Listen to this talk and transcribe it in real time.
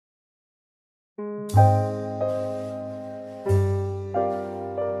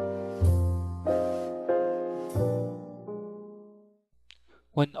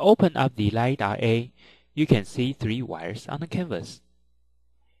When open up the Lelight, you can see 3 wires on the canvas.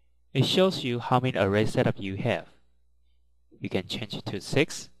 It shows you how many array setup you have. You can change it to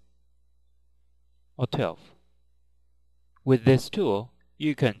 6 or 12. With this tool,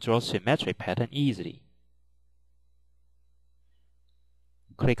 you can draw symmetric pattern easily.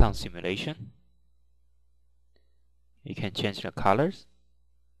 Click on Simulation. You can change the colors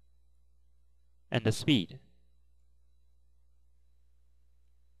and the speed.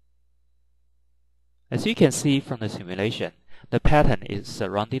 As you can see from the simulation, the pattern is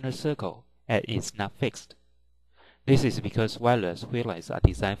surrounding a circle and is not fixed. This is because wireless wheel lights are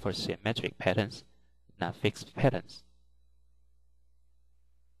designed for symmetric patterns, not fixed patterns.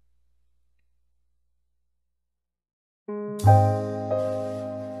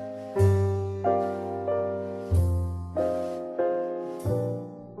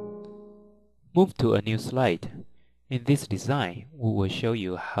 Move to a new slide. In this design, we will show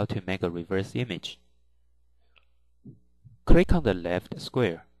you how to make a reverse image. Click on the left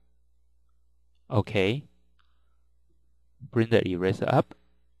square. OK. Bring the eraser up.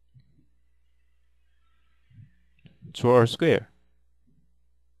 Draw a square.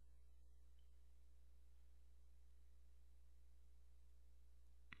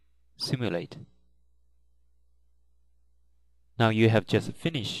 Simulate. Now you have just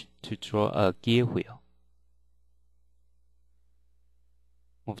finished to draw a gear wheel.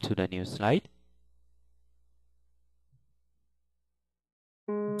 Move to the new slide.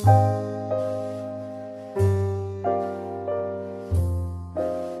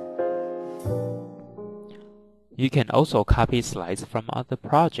 You can also copy slides from other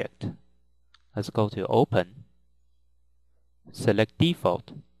project. Let's go to Open. Select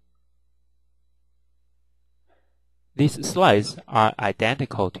Default. These slides are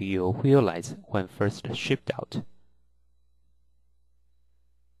identical to your wheel lights when first shipped out.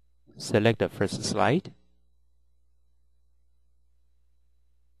 Select the first slide.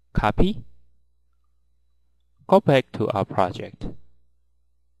 Copy. Go back to our project.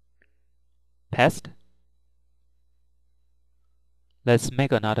 Paste. Let's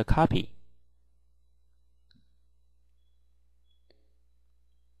make another copy.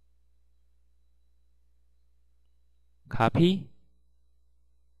 Copy.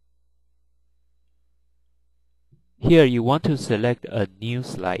 Here you want to select a new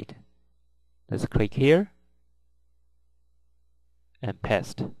slide. Let's click here and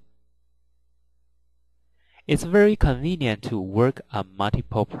paste. It's very convenient to work on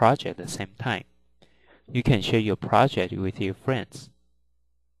multiple projects at the same time. You can share your project with your friends.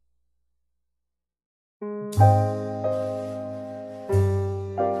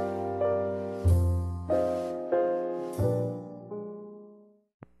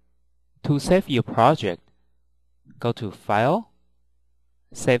 To save your project, go to File,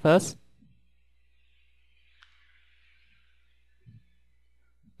 Save As.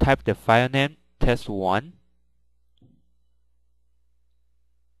 Type the file name test1.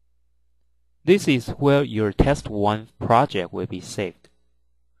 This is where your test1 project will be saved.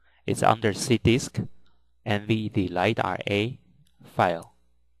 It's under C disk, anvii the Lelight file.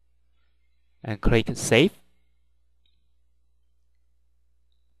 And click Save.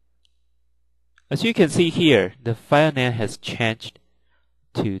 As you can see here, the file name has changed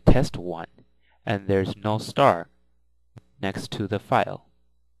to test1, and there's no star next to the file.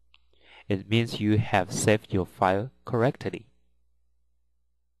 It means you have saved your file correctly.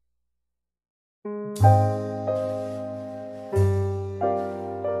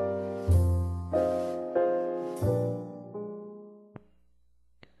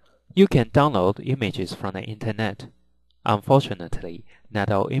 You can download images from the internet. Unfortunately,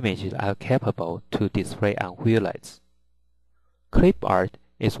 not all images are capable to display on wheel lights. Clip art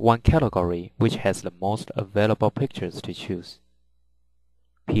is one category which has the most available pictures to choose.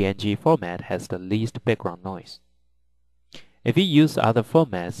 PNG format has the least background noise. If you use other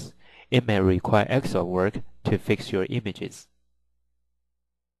formats, it may require extra work to fix your images.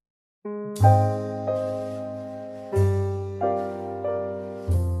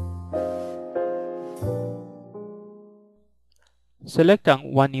 Select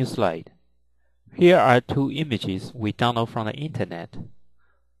on one new slide. Here are 2 images we download from the internet.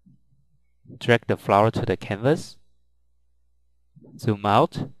 Drag the flower to the canvas. Zoom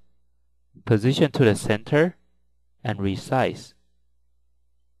out. Position to the center and resize.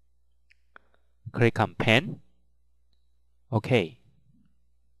 Click on Pen. OK.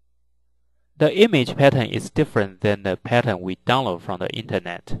 The image pattern is different than the pattern we download from the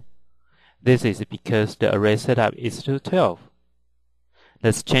internet. This is because the array setup is to 12.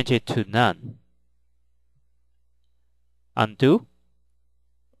 Let's change it to none. Undo.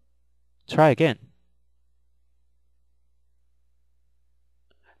 Try again.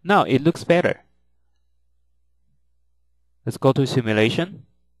 Now it looks better. Let's go to simulation.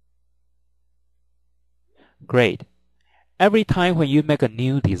 Great. Every time when you make a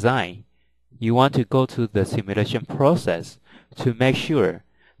new design, you want to go to the simulation process to make sure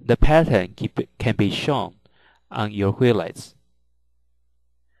the pattern can be shown on your wheel lights.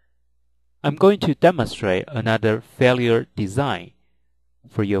 I'm going to demonstrate another failure design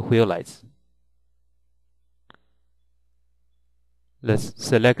for your wheel lights. Let's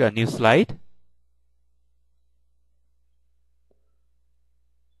select a new slide.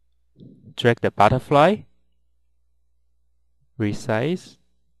 Drag the butterfly. Resize.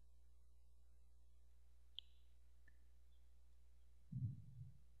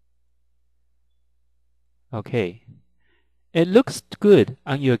 Okay. It looks good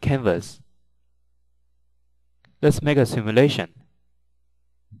on your canvas. Let's make a simulation.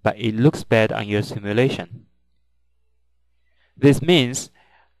 But it looks bad on your simulation. This means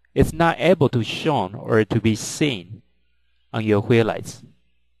it's not able to shown or to be seen on your wheel lights.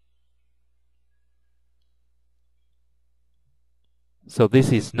 So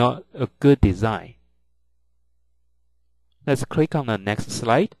this is not a good design. Let's click on the next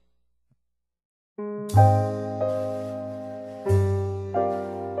slide.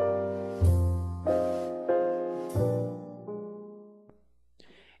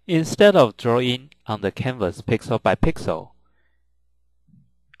 Instead of drawing on the canvas pixel by pixel,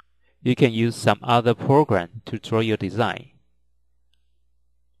 you can use some other program to draw your design,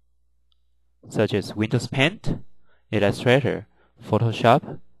 such as Windows Paint, Illustrator,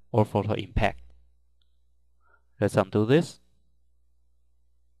 Photoshop, or Photo Impact. Let's undo this.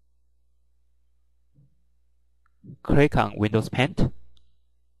 Click on Windows Paint.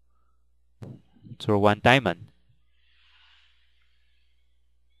 Draw one diamond.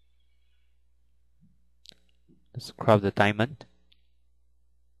 Let's crop the diamond.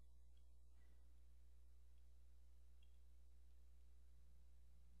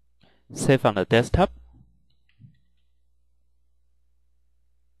 Save on the desktop.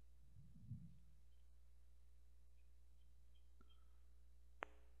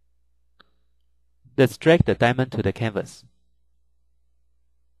 Let's drag the diamond to the canvas.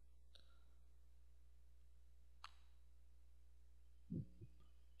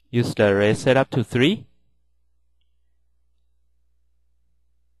 Use the array setup to 3.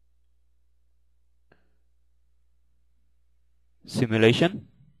 Simulation.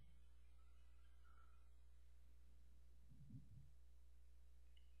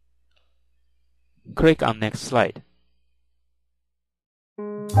 Click on next slide.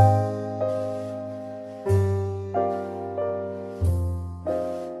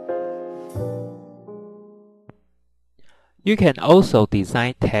 You can also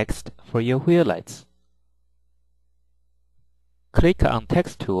design text for your wheel lights. Click on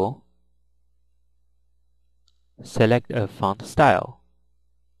Text tool. Select a font style.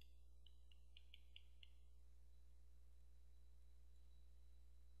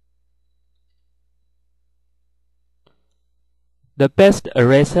 The best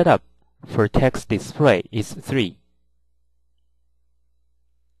array setup for text display is 3.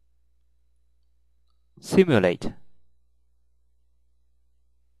 Simulate.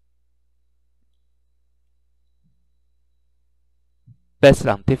 Based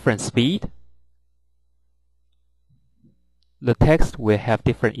on different speed, the text will have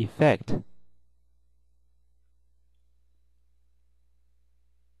different effect.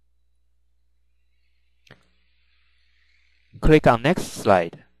 Click on next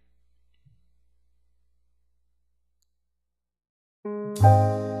slide.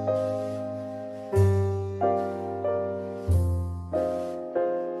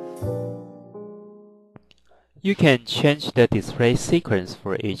 You can change the display sequence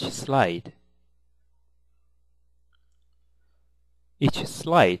for each slide. Each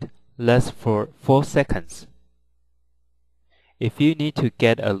slide lasts for 4 seconds. If you need to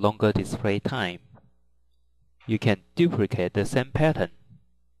get a longer display time, you can duplicate the same pattern.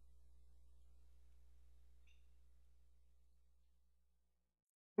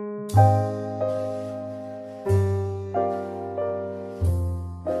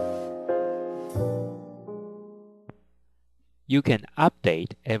 You can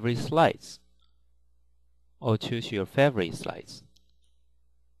update every slides or choose your favorite slides.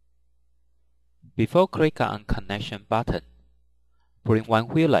 Before click on Connection button, bring one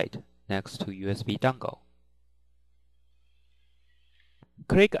wheel light next to USB dongle.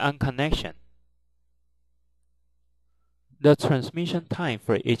 Click on Connection. The transmission time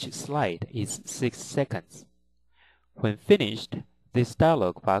for each slide is 6 seconds. When finished, this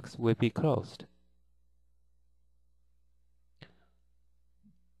dialog box will be closed.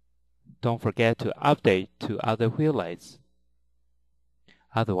 Don't forget to update to other wheel lights.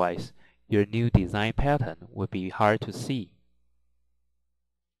 Otherwise, your new design pattern will be hard to see.